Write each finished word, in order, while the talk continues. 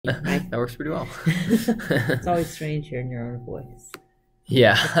That I, works pretty well. it's always strange hearing your own voice.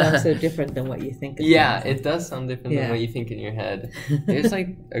 Yeah. It sounds so different than what you think it Yeah, sounds it does sound different than Yeah. what you think in your head. There's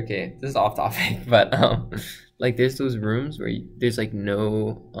like, okay, this is off topic, but like there's those rooms where there's like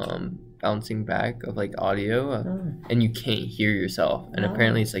no bouncing back of like audio, Oh. and you can't hear yourself, and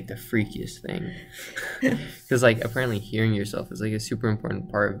apparently it's like the freakiest thing, because like apparently hearing yourself is like a super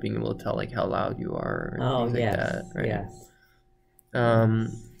important part of being able to tell like how loud you are and Oh, things like yes, that, right? yes.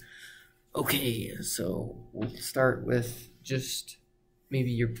 Okay, so we'll start with just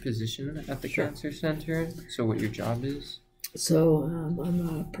maybe your position at the Sure. cancer center. So what your job is? So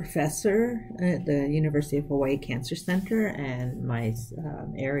I'm a professor at the University of Hawaii Cancer Center, and my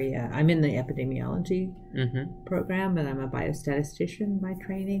area, I'm in the epidemiology Mm-hmm. program, and I'm a biostatistician by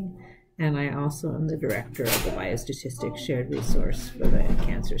training, and I also am the director of the Biostatistics Shared Resource for the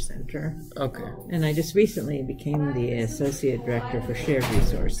Cancer Center. Okay. And I just recently became the associate director for shared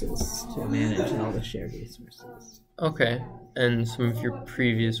resources to manage all the shared resources. Okay. And some of your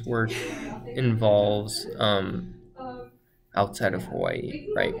previous work involves outside of Hawaii,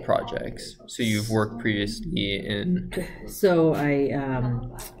 right? Projects. So you've worked previously in. So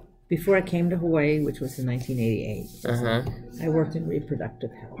before I came to Hawaii, which was in 1988, Uh-huh. I worked in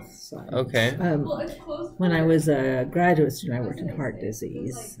reproductive health. So Okay. when I was a graduate student, I worked in heart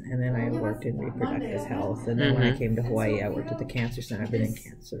disease, and then I worked in reproductive health. And then when I came to Hawaii, I worked at the cancer center. I've been in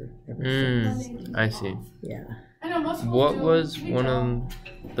cancer ever since. I see. Yeah. What was one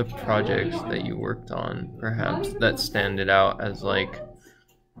of the projects that you worked on, perhaps, that standed out as like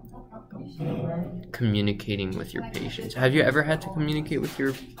communicating with your patients? Have you ever had to communicate with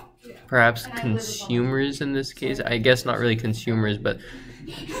your perhaps consumers in this case? I guess not really consumers, but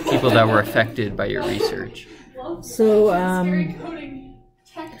people that were affected by your research. So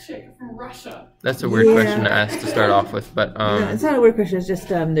from Russia. That's a weird question to ask to start off with, but no, it's not a weird question. It's just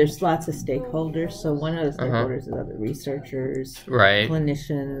there's lots of stakeholders. So one of the stakeholders is other researchers, right,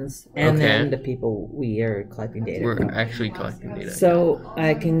 clinicians, and then the people we are collecting data. We're from. actually collecting data. So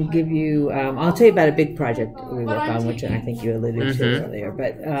I can give you. I'll tell you about a big project we work on, which I think you alluded to earlier.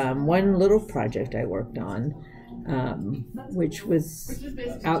 But one little project I worked on, which was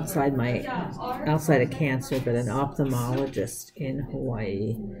outside of cancer, but an ophthalmologist in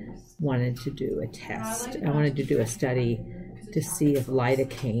Hawaii wanted to do a test. I wanted to do a study to see if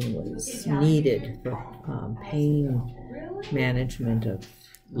lidocaine was needed for pain management of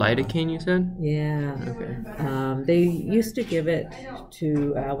lidocaine, you said? Yeah. Okay. They used to give it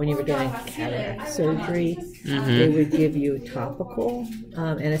to when you were getting cataract surgery. They would give you topical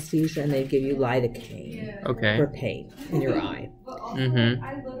anesthesia, and they'd give you lidocaine for pain in your eye. But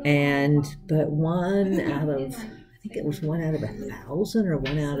I think it was 1 out of 1,000 or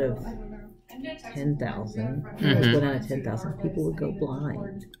 1 out of 10,000. It was 1 out of 10,000 people would go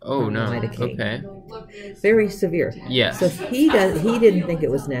blind. Oh no! Lidocaine. Okay. Very severe. Yes. So he didn't think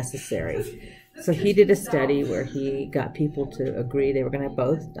it was necessary. So he did a study where he got people to agree they were going to have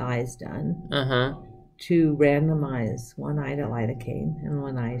both eyes done. To randomize one eye to lidocaine and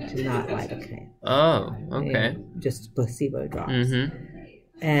one eye to not lidocaine. Oh, okay. Just placebo drops.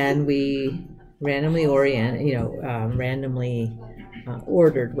 And we randomly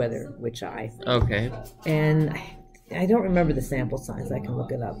ordered which eye. Okay. And I don't remember the sample size. I can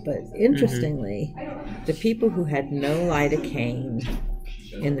look it up. But interestingly, the people who had no lidocaine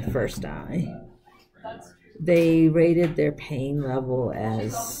in the first eye, they rated their pain level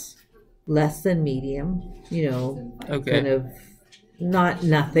as less than medium, kind of not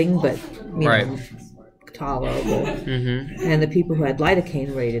nothing, but tolerable. And the people who had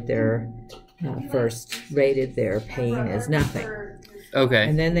lidocaine rated their pain as nothing. Okay.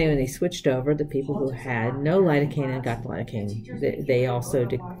 And then when they switched over, the people who had no lidocaine and got the lidocaine, they also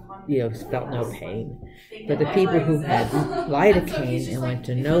felt no pain. But the people who had lidocaine and went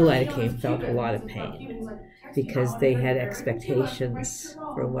to no lidocaine felt a lot of pain because they had expectations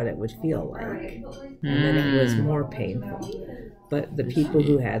for what it would feel like. And then it was more painful. But the people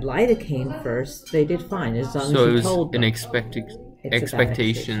who had lidocaine first, they did fine as long as you told them.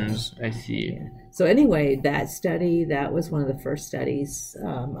 Expectations. I see. Yeah. So anyway, that was one of the first studies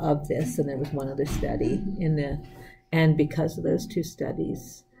of this, and there was one other study and because of those two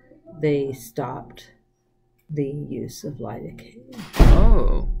studies, they stopped the use of lidocaine.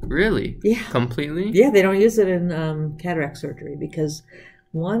 Oh, really? Yeah. Completely? Yeah, they don't use it in cataract surgery because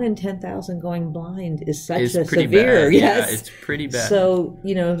 1 in 10,000 going blind is such a severe. Bad. Yes, yeah, it's pretty bad. So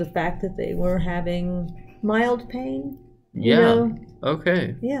the fact that they were having mild pain. Yeah.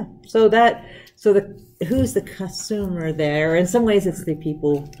 Okay. Yeah. Who's the consumer there? In some ways, it's the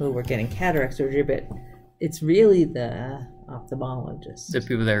people who were getting cataract surgery, but it's really the ophthalmologists. The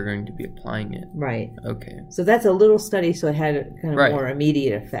people that are going to be applying it. Right. Okay. So that's a little study, so it had a kind of Right. more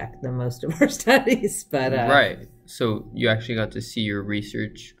immediate effect than most of our studies. But Right. So you actually got to see your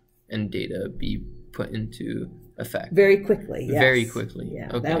research and data be put into effect. very quickly. Yes. Very quickly. Yeah.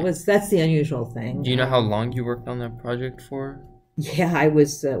 Okay. That's the unusual thing. Do you know how long you worked on that project for? Yeah, I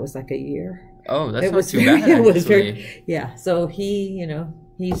was it was like a year. Oh, that's It not was too very, bad, it was actually. very, yeah. So he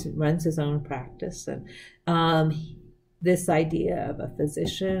runs his own practice, and this idea of a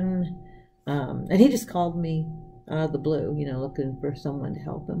physician, and he just called me out of the blue, looking for someone to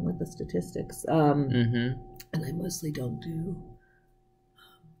help him with the statistics. Mm-hmm. And I mostly don't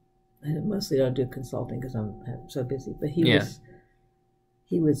do consulting because I'm so busy. But he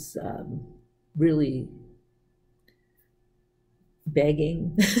was really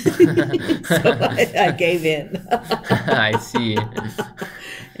begging, so I gave in. I see.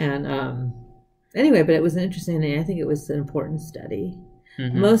 And anyway, but it was an interesting, and I think it was an important study.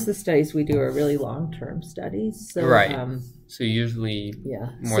 Mm-hmm. Most of the studies we do are really long-term studies. So, Right. So usually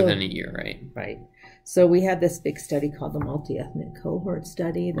more So- than a year, right? Right. So we had this big study called the multi-ethnic cohort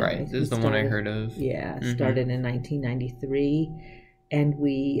study. Right. This is the one I heard of. Yeah, Mhm. started in 1993, and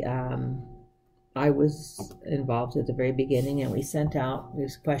I was involved at the very beginning, and we sent out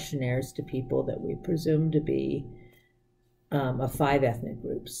these questionnaires to people that we presumed to be of 5 ethnic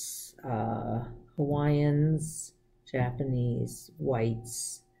groups: Hawaiians, Japanese,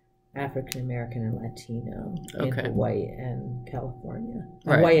 whites, African American, and Latino in Okay. Hawaii and California,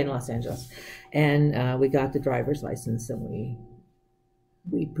 Right. Hawaii and Los Angeles, and we got the driver's license, and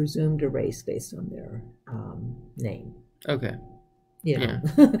we presumed a race based on their name. Okay. Yeah,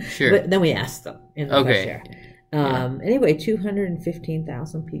 Sure. But then we asked them in the Okay. questionnaire. Anyway,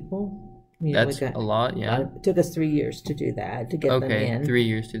 215,000 people. That's a lot, yeah. It took us 3 years to do that, to get them Okay, in. 3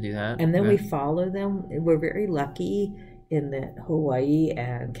 years to do that. And then Okay. we follow them. We're very lucky in that Hawaii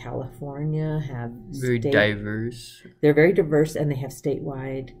and California have Very diverse. They're very diverse, and they have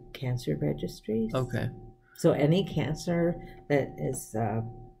statewide cancer registries. Okay. So any cancer that is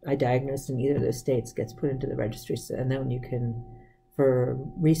diagnosed in either of those states gets put into the registry, and then you can, for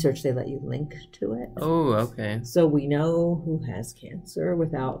research, they let you link to it. Oh, okay. So we know who has cancer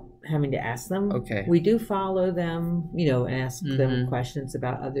without having to ask them. Okay. We do follow them, and ask them Mhm. questions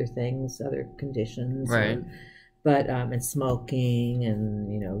about other things, other conditions. Right. And smoking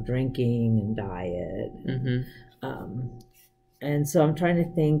and, drinking and diet. Mm-hmm. And so I'm trying to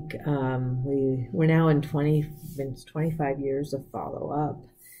think, we're now in 25 years of follow-up.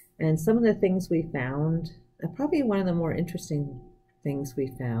 And some of the things we found, probably one of the more interesting things we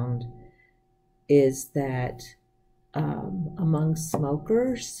found is that among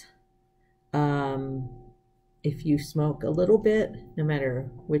smokers, if you smoke a little bit, no matter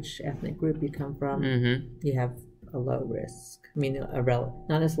which ethnic group you come from, Mm-hmm. you have a low risk. I mean,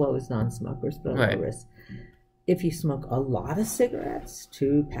 not as low as non-smokers, but a Right. low risk. If you smoke a lot of cigarettes,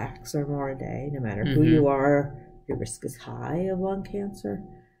 2 packs or more a day, no matter who you are, your risk is high of lung cancer.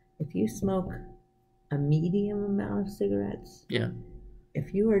 If you smoke a medium amount of cigarettes, Yeah.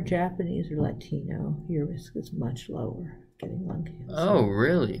 if you are Japanese or Latino, your risk is much lower of getting lung cancer Oh,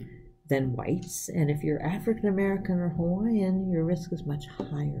 really? than whites. And if you're African American or Hawaiian, your risk is much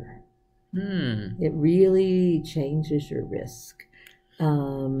higher. It really changes your risk.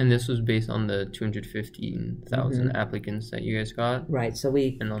 And this was based on the 215,000 applicants that you guys got? Right, so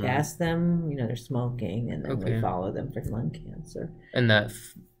we And on ask them, they're smoking, and then we Okay. follow them for lung cancer. And that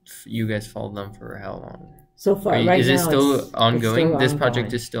you guys followed them for how long? So far, Is right it now, still it's ongoing? still This ongoing.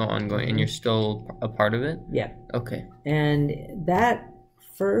 project is still ongoing, and you're still a part of it? Yeah, Okay. and the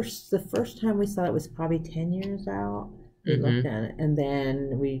first time we saw it was probably 10 years out. We looked at it, and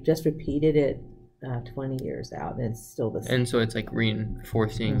then we just repeated it 20 years out, and it's still the same. And so it's like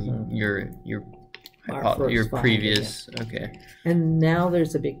reinforcing your Our first your finding, previous. Okay. And now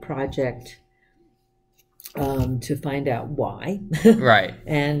there's a big project to find out why. Right.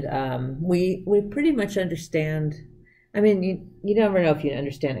 And we pretty much understand. I mean, you never know if you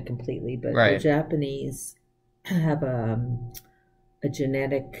understand it completely, but Right. the Japanese have a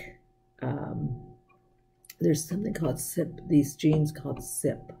genetic. There's something called CYP. These genes called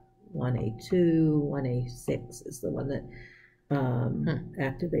CYP. 1A2, 1A6 is the one that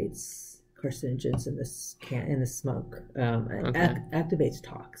activates carcinogens in the smoke. Activates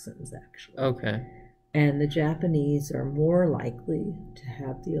toxins, actually. Okay. And the Japanese are more likely to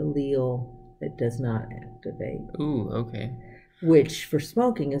have the allele that does not activate, Ooh, okay. which for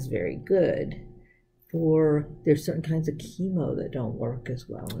smoking is very good. There's certain kinds of chemo that don't work as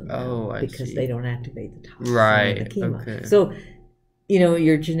well in them because see. they don't activate the toxin Right, in the chemo. okay. So,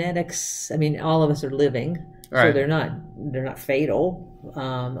 your genetics, I mean, all of us are living, Right. So they're not fatal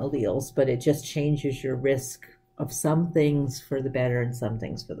alleles, but it just changes your risk of some things for the better and some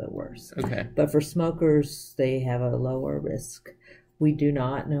things for the worse. Okay. But for smokers, they have a lower risk. We do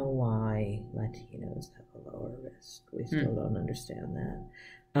not know why Latinos have a lower risk. We still don't understand that.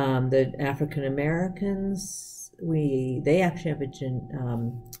 The African Americans, they actually have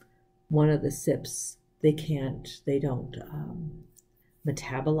one of the SIPs. They don't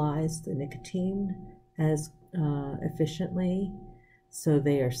metabolize the nicotine as efficiently, so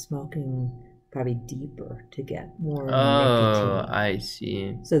they are smoking probably deeper to get more nicotine. Oh, I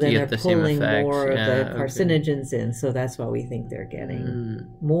see. So then they're the same pulling effects. more of the Okay. carcinogens in, so that's why we think they're getting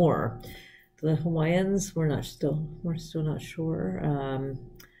more. The Hawaiians, we're still not sure.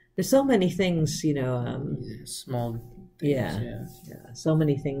 There's so many things, Small things, yeah, so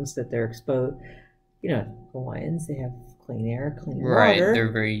many things that they're exposed. Hawaiians, they have clean air, clean Right, water.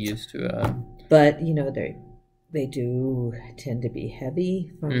 they're very used to But they do tend to be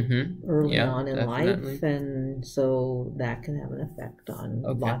heavy from early on in definitely. life, and so that can have an effect on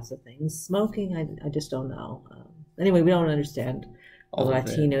lots of things. Smoking, I just don't know. Anyway, we don't understand the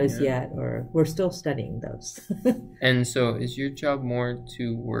Latinos yet, or we're still studying those. And so is your job more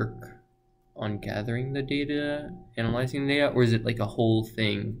to work on gathering the data, analyzing the data, or is it like a whole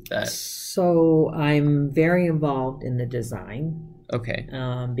thing that... So I'm very involved in the design. Okay.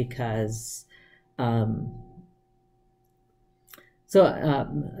 Because so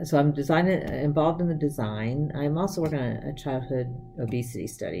I'm involved in the design. I'm also working on a childhood obesity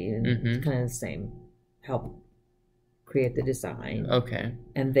study, and it's kind of the same. Help create the design. Okay.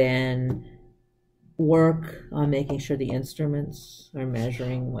 And then work on making sure the instruments are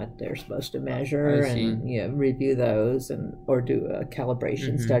measuring what they're supposed to measure, and review those, or do a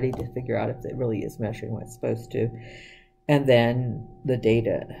calibration study to figure out if it really is measuring what it's supposed to. And then the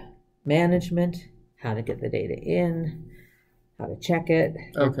data management, how to get the data in, how to check it,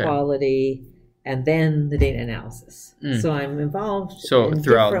 quality, and then the data analysis. So I'm involved. So in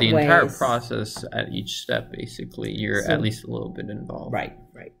throughout the entire ways. Process, at each step, basically, you're at least a little bit involved. Right.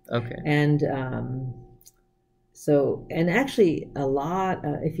 Okay. And and actually a lot.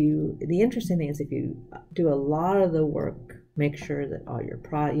 The interesting thing is if you do a lot of the work, make sure that all your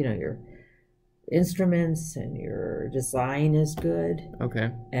your instruments and your design is good.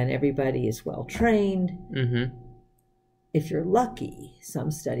 Okay. And everybody is well trained. If you're lucky,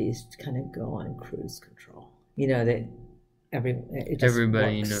 some studies kind of go on cruise control. That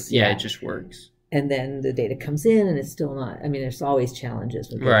everybody knows. Yeah, it just works. And then the data comes in, and it's still not. I mean, there's always challenges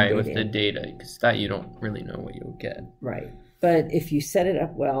with the data, because that you don't really know what you'll get. Right. But if you set it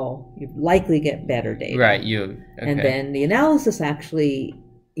up well, you likely get better data. Right. And then the analysis actually,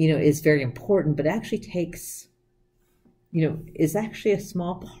 is very important, but actually takes, is actually a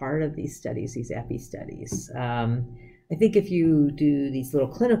small part of these studies, these epi studies. I think if you do these little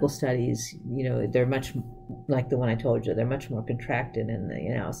clinical studies, they're much like the one I told you, they're much more contracted, and the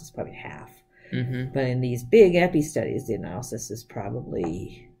analysis is probably half. But in these big epi studies, the analysis is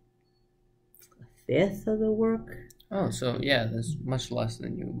probably a fifth of the work. Oh, so yeah, that's much less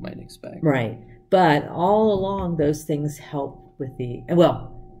than you might expect. Right. But all along, those things help with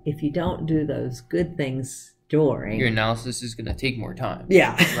if you don't do those good things during, your analysis is going to take more time.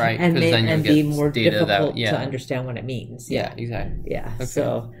 Yeah. Right. and be more difficult to understand what it means. Yeah, exactly. Yeah. Okay.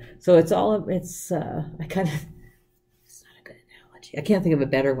 So it's all, it's not a good analogy. I can't think of a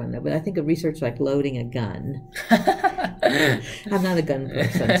better one though, but I think of research like loading a gun. I'm not a gun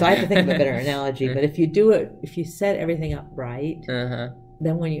person, so I have to think of a better analogy. But if you set everything up right,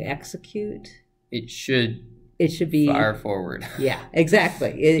 then when you execute, it should be fire forward. Yeah,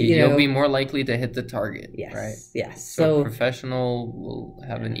 exactly. You'll be more likely to hit the target. Yes. Right. Yes. So a professional will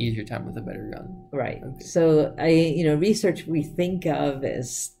have an easier time with a better gun. Right. Okay. So research we think of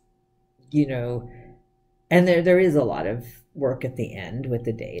as, and there is a lot of work at the end with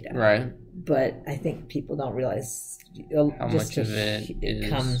the data. Right. But I think people don't realize how much of it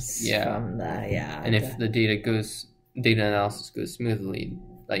comes from the And if the data analysis goes smoothly,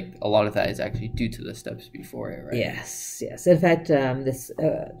 like a lot of that is actually due to the steps before it, right? Yes. In fact, this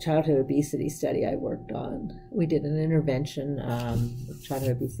childhood obesity study I worked on, we did an intervention with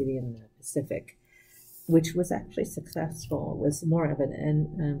childhood obesity in the Pacific, which was actually successful. It was more of an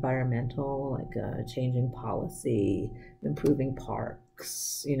environmental, like changing policy, improving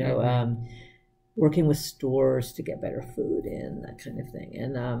parks, working with stores to get better food in, that kind of thing.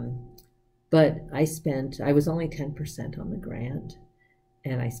 And but I was only 10% on the grant.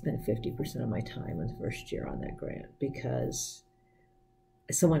 And I spent 50% of my time in the first year on that grant because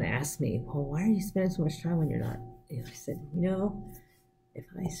someone asked me, well, why are you spending so much time when you're not? I said, if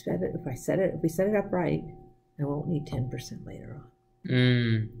we set it up right, I won't need 10% later on.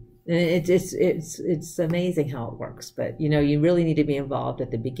 Mm. And it's amazing how it works, but you really need to be involved at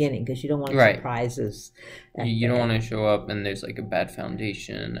the beginning because you don't want Right. surprises. You don't want to show up and there's like a bad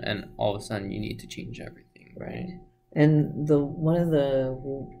foundation, and all of a sudden you need to change everything, right? And one of the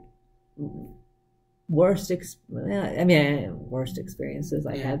worst experiences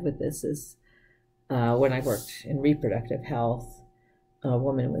I had with this is when I worked in reproductive health. A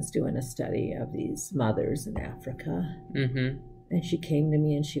woman was doing a study of these mothers in Africa. Mm-hmm. And she came to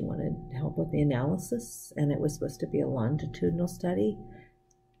me and she wanted help with the analysis, and it was supposed to be a longitudinal study.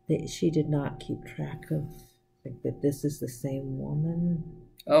 She did not keep track of that this is the same woman.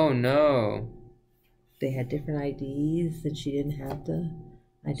 Oh no. They had different IDs and she didn't have the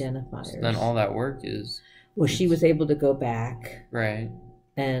identifiers. So then all that work is... Well, she was able to go back. Right.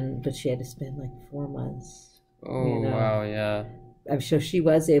 But she had to spend like 4 months. Oh, wow, yeah. I'm sure she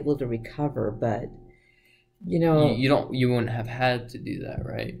was able to recover, but you wouldn't have had to do that,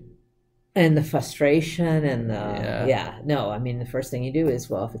 right? And the frustration and the first thing you do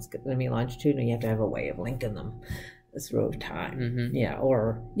is, well, if it's going to be longitudinal, you have to have a way of linking them through time. Mm-hmm. Yeah,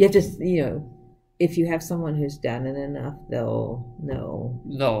 or you have to, if you have someone who's done it enough, they'll know.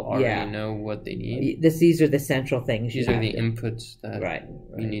 They'll already know what they need. These are the central things. These are the inputs that right.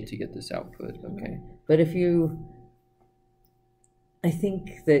 you need to get this output. Okay. But I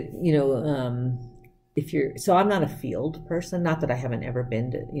think that, if you're, so I'm not a field person, not that I haven't ever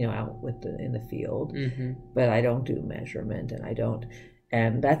been to, out in the field, mm-hmm. but I don't do measurement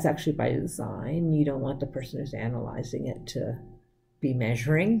and that's actually by design. You don't want the person who's analyzing it to be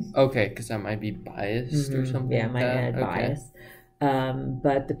measuring. Okay, because that might be biased or something. Yeah, it might add bias.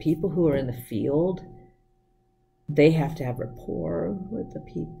 But the people who are in the field, they have to have rapport with the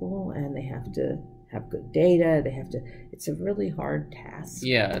people, and they have to have good data. It's a really hard task.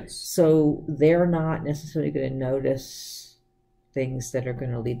 Yeah. So they're not necessarily going to notice things that are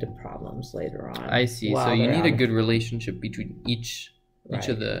going to lead to problems later on. I see. So you need a good relationship between each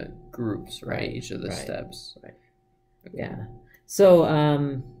of the groups, right? Each of the steps. Right. Okay. Yeah. So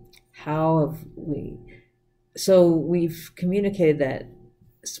how have we... So we've communicated that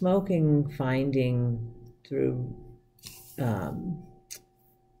smoking finding through,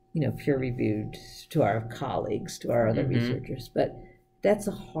 peer-reviewed to our colleagues, to our other researchers, but that's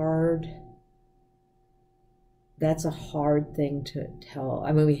a hard thing to tell.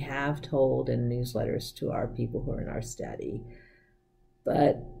 I mean, we have told in newsletters to our people who are in our study,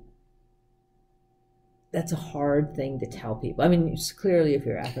 but that's a hard thing to tell people. I mean, it's clearly if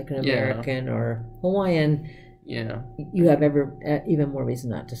you're African American or Hawaiian, you have even more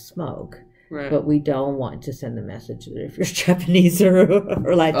reason not to smoke. Right. But we don't want to send the message that if you're Japanese or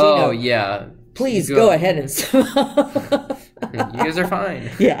Latino, please go ahead and smoke. You guys are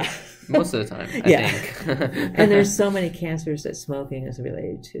fine. Yeah. Most of the time, I think. And there's so many cancers that smoking is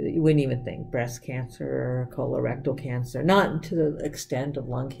related to that you wouldn't even think. Breast cancer, colorectal cancer, not to the extent of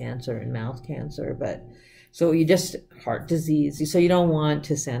lung cancer and mouth cancer, but so heart disease. So you don't want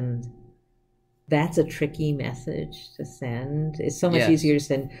to send. That's a tricky message to send. It's so much easier to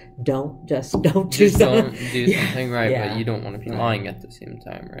send. Don't do something. Don't do something right, but you don't want to be lying at the same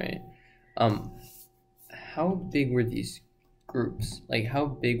time, right? How big were these groups? Like, how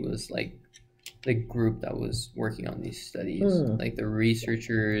big was the group that was working on these studies? Like the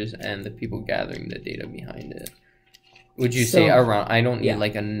researchers and the people gathering the data behind it. Would you say around? I don't need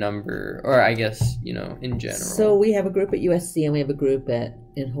like a number, or I guess in general. So we have a group at USC and we have a group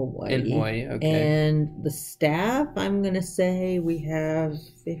in Hawaii. In Hawaii, okay. And the staff, I'm going to say we have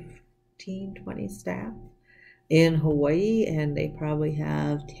 15, 20 staff in Hawaii, and they probably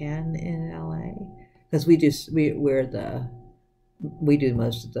have 10 in LA because we do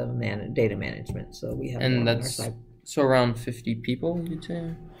most of the data management, so we have. And that's so around 50 people, you'd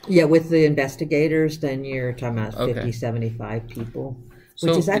say. Yeah, with the investigators, then you're talking about 50, 75 people,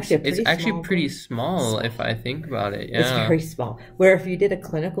 which is actually pretty small if I think about it. Yeah. It's very small. Where if you did a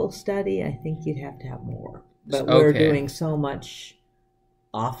clinical study, I think you'd have to have more. But we're doing so much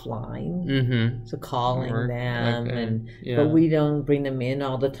offline, so calling them, but we don't bring them in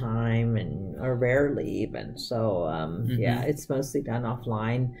all the time, or rarely even. So it's mostly done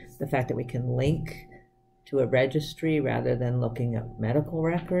offline. The fact that we can link to a registry rather than looking up medical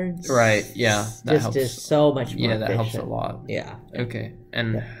records. Right, yeah. That helps. Is so much more that efficient. helps a lot. Yeah. Okay.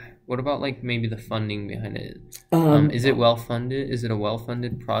 And what about maybe the funding behind it? Is it well funded? Is it a well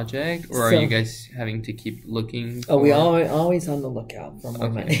funded project, or are you guys having to keep looking? We always on the lookout for more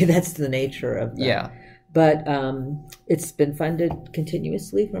money. That's the nature of that. Yeah. But it's been funded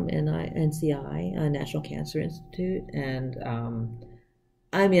continuously from NCI, National Cancer Institute, and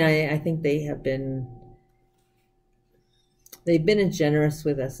I think they have been they've been as generous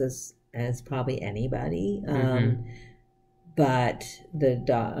with us as probably anybody. But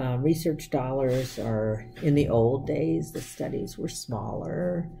the research dollars are, in the old days, the studies were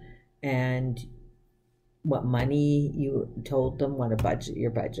smaller, and what money you told them what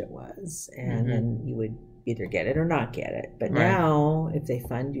your budget was, and then you would either get it or not get it. But now, if they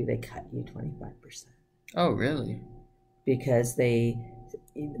fund you, they cut you 25%. Oh, really? Because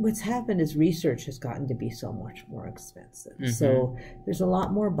what's happened is research has gotten to be so much more expensive. So there's a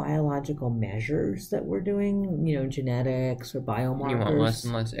lot more biological measures that we're doing, genetics or biomarkers. You want less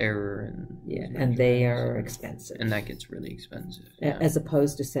and less error. And they are expensive. And that gets really expensive. As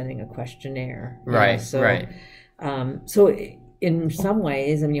opposed to sending a questionnaire. Right, So in some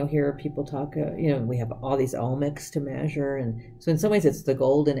ways, you'll hear people talk, we have all these omics to measure. And so in some ways it's the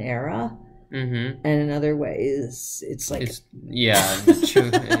golden era. And in other ways, it's like it's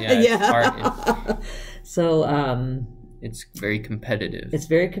hard. So it's very competitive. It's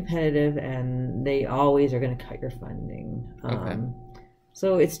very competitive, and they always are going to cut your funding.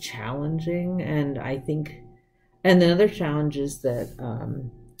 So it's challenging, and I think, and the other challenge is that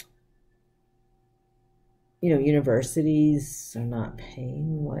universities are not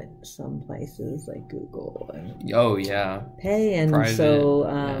paying what some places like Google pay, and private, so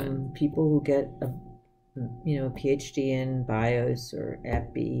people who get a PhD in bios or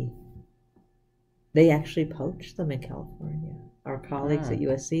epi, they actually poach them in California. Our colleagues at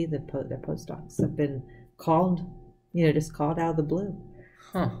USC, their postdocs have been called, just called out of the blue.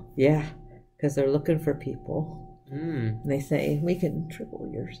 Yeah, because they're looking for people. And they say, we can triple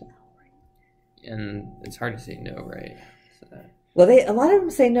your salary. And it's hard to say no, right? Well, a lot of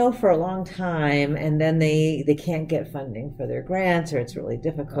them say no for a long time, and then they can't get funding for their grants, or it's really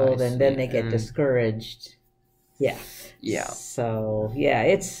difficult, and then they get discouraged. Yeah. So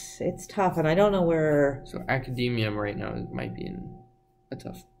it's tough, and I don't know where. So academia right now might be in a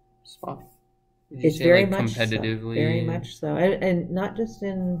tough spot. It's very much competitively, very much so, and not just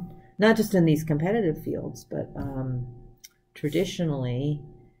in these competitive fields, but traditionally.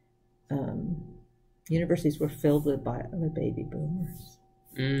 Universities were filled with baby boomers,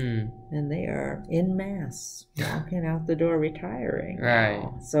 and they are en masse walking out the door retiring. Right.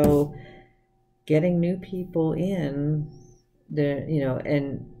 So, getting new people in,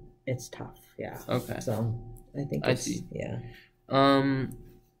 and it's tough. Yeah. Okay. So I think I see. Yeah. I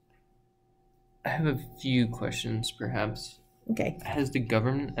have a few questions, perhaps. Okay. Has the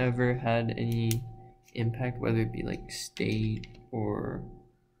government ever had any impact, whether it be like state or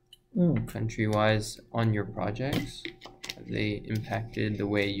country-wise, on your projects? Have they impacted the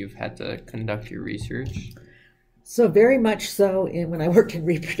way you've had to conduct your research? So very much so when I worked in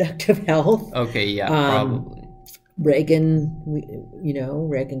reproductive health. Okay, yeah, probably. Reagan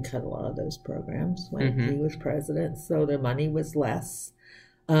cut a lot of those programs when he was president, so the money was less.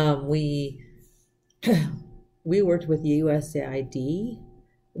 We worked with USAID.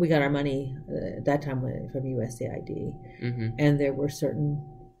 We got our money at that time from USAID, and there were certain.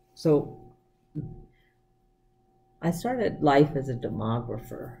 So I started life as a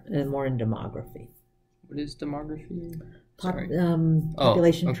demographer, and more in demography. What is demography?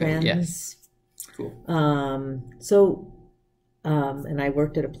 Population trends. Yes. Cool. And I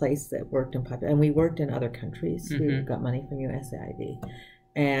worked at a place that worked in and we worked in other countries. We got money from USAID,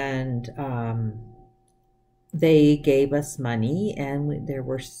 and they gave us money, and there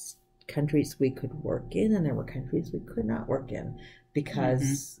were countries we could work in, and there were countries we could not work in,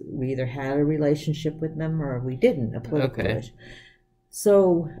 because we either had a relationship with them or we didn't, a political relationship.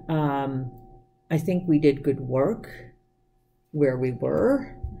 So I think we did good work where we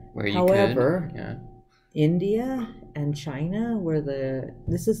were. However, India and China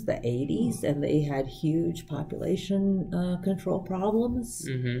this is the 80s, and they had huge population control problems.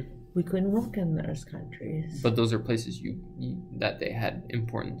 We couldn't work in those countries. But those are places that they had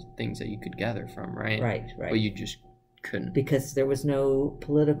important things that you could gather from, right? Right. But you just couldn't. Because there was no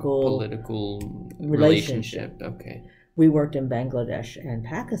political relationship. Okay. We worked in Bangladesh and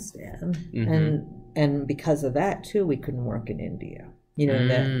Pakistan, and because of that too, we couldn't work in India.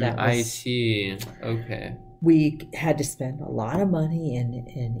 That was, I see. Okay. We had to spend a lot of money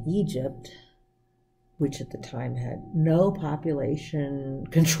in Egypt, which at the time had no population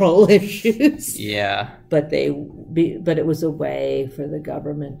control issues. Yeah. But it was a way for the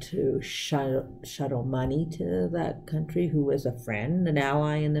government to shuttle money to that country, who was a friend, an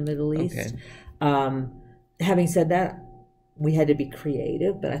ally in the Middle East. Having said that, we had to be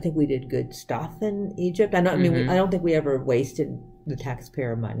creative, but I think we did good stuff in Egypt. I don't think we ever wasted the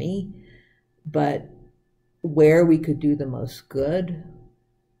taxpayer money, but where we could do the most good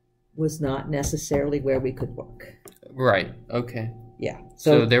was not necessarily where we could work. Right. Okay. Yeah.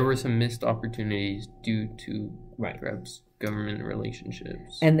 So there were some missed opportunities due to right. perhaps government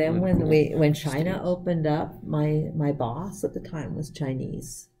relationships. And then when China states. Opened up, my boss at the time was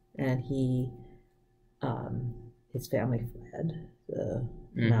Chinese, and he his family fled the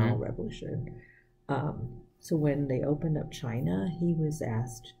Mao Revolution. So when they opened up China, he was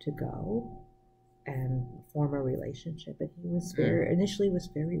asked to go and form a relationship, and he was initially was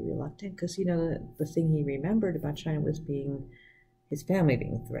very reluctant, because the thing he remembered about China was his family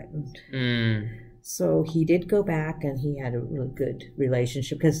being threatened. So he did go back, and he had a really good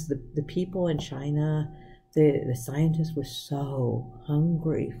relationship, because the people in China, the scientists were so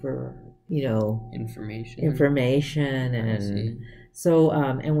hungry for information, and so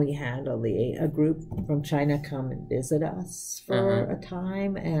and we had a group from China come and visit us for a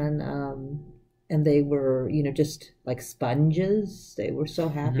time, and they were just like sponges. They were so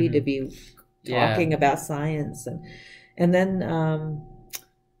happy to be talking about science, and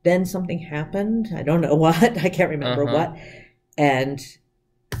then something happened. I don't know what. I can't remember what. And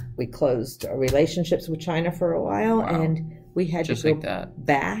we closed our relationships with China for a while, and we had to go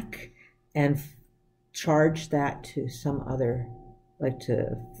back and charge that to some other,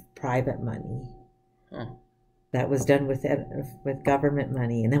 to private money. That was done with government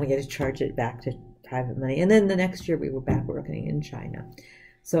money, and then we had to charge it back to private money. And then the next year we were back working in China.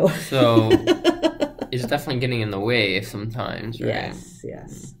 So it's definitely getting in the way sometimes, right?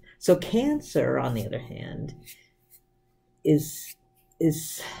 Yes. So cancer, on the other hand, is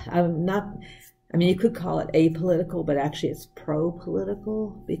not. I mean, you could call it apolitical, but actually it's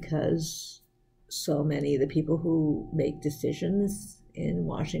pro-political, because so many of the people who make decisions in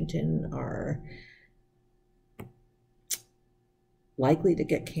Washington are likely to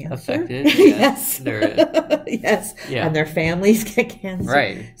get cancer. Affected, yes. Yes, and their families get cancer.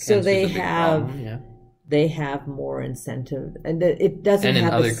 Right. So they have more incentive, and it doesn't. And in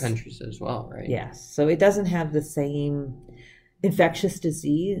have other countries as well, right? Yes. So it doesn't have the same infectious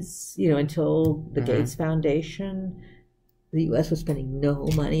disease. Until the Gates Foundation, the U.S. was spending no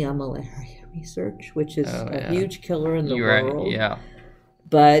money on malaria research, which is a huge killer in the world. Right. Yeah.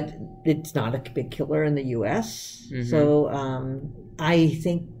 But it's not a big killer in the U.S. So I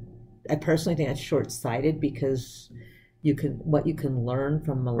personally think that's short-sighted, because what you can learn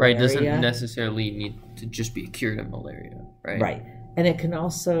from malaria. Right, doesn't necessarily need to just be cured of malaria, right? Right. And it can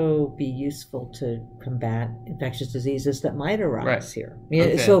also be useful to combat infectious diseases that might arise here.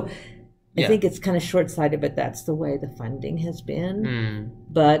 So I think it's kind of short-sighted, but that's the way the funding has been.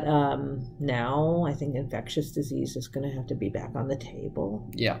 But now I think infectious disease is going to have to be back on the table.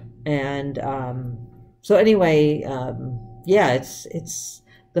 Yeah. And so anyway, it's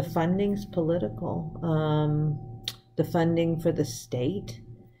the funding's political. The funding for the state,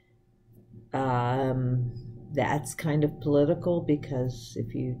 that's kind of political, because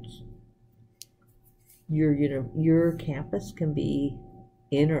if your campus can be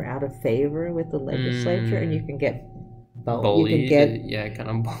in or out of favor with the legislature, and you can get bullied. You can get kind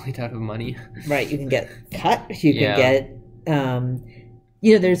of bullied out of money. Right, you can get cut. You can get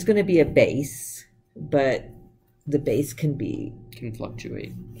there's going to be a base, but the base can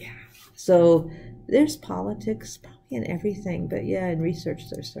fluctuate. Yeah. So there's politics probably in everything, but in research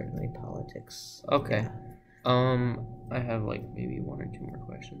there's certainly politics. Okay. I have maybe one or two more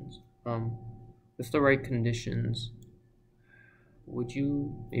questions. With the right conditions, would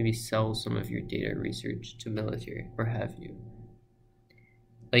you maybe sell some of your data research to military, or have you?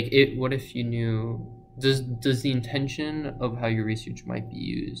 What if you knew? Does the intention of how your research might be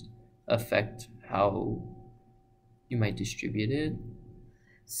used affect how you might distribute it?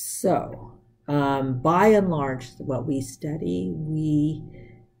 So, by and large, what we study, we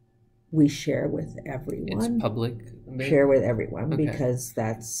share with everyone. It's public. Share with everyone, because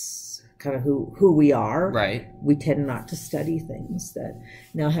that's kind of who we are. Right. We tend not to study things that.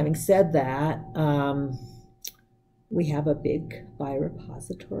 Now, having said that, we have a big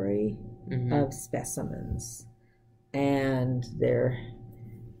biorepository of specimens, and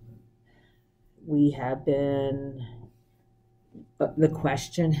we have been. The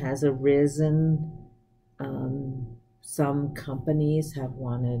question has arisen. Some companies have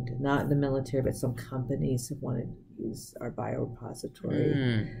wanted, not the military, but some companies have wanted to use our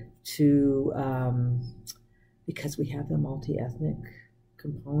biorepository because we have the multi-ethnic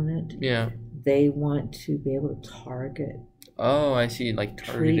component. Yeah. They want to be able to target. Oh, I see.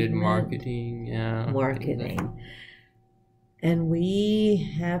 Targeted marketing. Yeah. Marketing. And we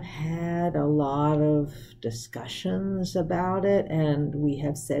have had a lot of discussions about it, and we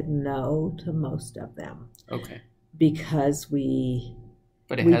have said no to most of them. Okay. Because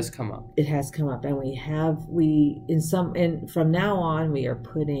But it has come up. It has come up, and from now on we are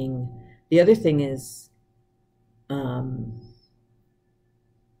putting. The other thing is,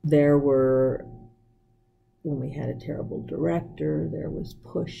 there were, when we had a terrible director, there was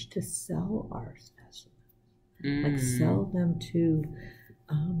push to sell our specimens, like sell them to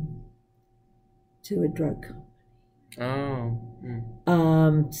a drug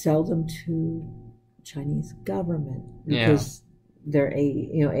company. Sell them to Chinese government because they're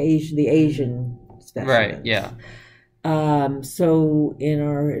the Asian specimens. Right. Yeah. So in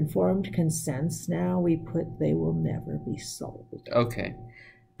our informed consents now we put they will never be sold. Okay.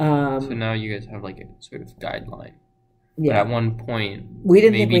 So now you guys have like a sort of guideline. Yeah. But at one point, we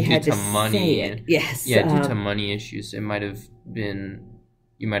didn't think we had to say it. Yes. Yeah, due to money issues, it might have been.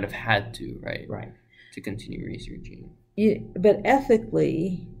 You might have had to, right? Right. To continue researching. Yeah, but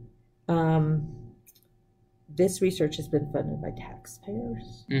ethically, this research has been funded by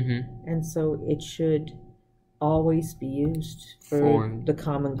taxpayers, and so it should always be used for the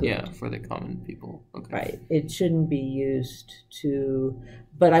common good. Yeah, for the common people. Okay. Right. It shouldn't be used to.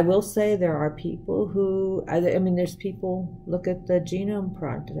 But I will say there are people who. I mean, there's people. Look at the Genome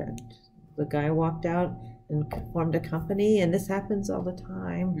Project. The guy walked out and formed a company, and this happens all the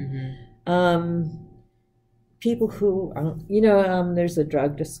time. People who, there's a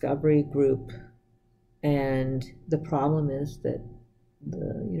drug discovery group, and the problem is that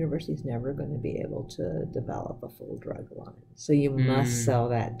the university is never going to be able to develop a full drug line. So you must sell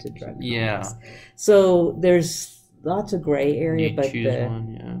that to drug companies. Yeah. So there's lots of gray area, but the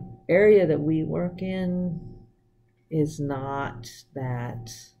area that we work in is not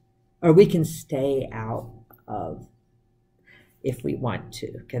that, or we can stay out of, if we want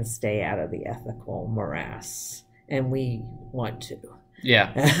to, can stay out of the ethical morass, and we want to.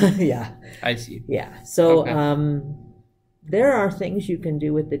 Yeah. Yeah. I see. Yeah. So, there are things you can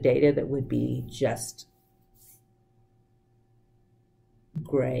do with the data that would be just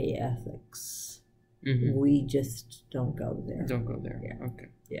gray ethics. We just don't go there. Don't go there. Yeah. Okay.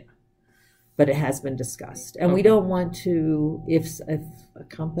 Yeah. But it has been discussed. And we don't want to, if a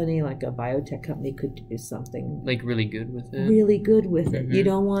company like a biotech company could do something like really good with it. Really good with it. You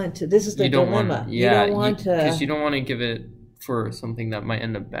don't want to, this is the dilemma. You don't want to. Because you don't want to give it for something that might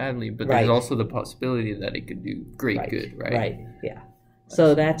end up badly, but there's also the possibility that it could do great good, right? Right, yeah.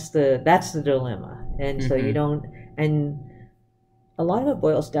 So that's the dilemma. And so you don't, and a lot of it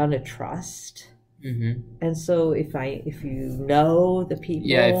boils down to trust. And so if you know the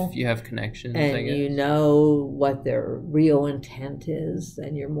people, if you have connections, and you know what their real intent is,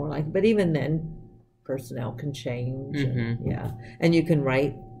 then you're more like. But even then, personnel can change. And you can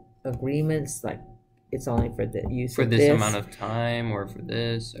write agreements like it's only for the use for this amount of time or for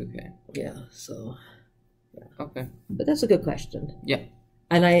this. Okay. Yeah. So. Yeah. Okay. But that's a good question. Yeah.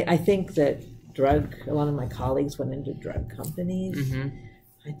 And I think that a lot of my colleagues went into drug companies.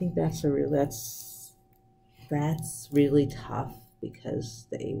 I think that's really tough because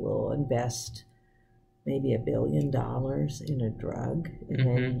they will invest maybe $1 billion in a drug, and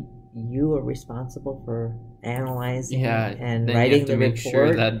then you are responsible for analyzing and writing the report. Make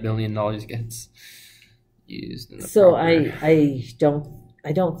sure that $1 billion gets used. In the so proper...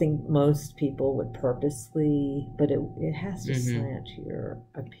 I don't think most people would purposely, but it has to slant your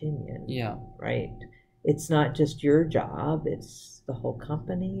opinion. Yeah. Right. It's not just your job; it's the whole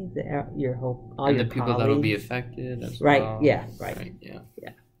company, all your people that will be affected as well. Right. Yeah. Right. Yeah.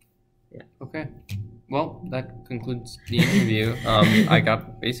 Yeah. Okay. Well, that concludes the interview. I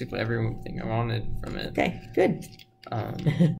got basically everything I wanted from it. Okay. Good.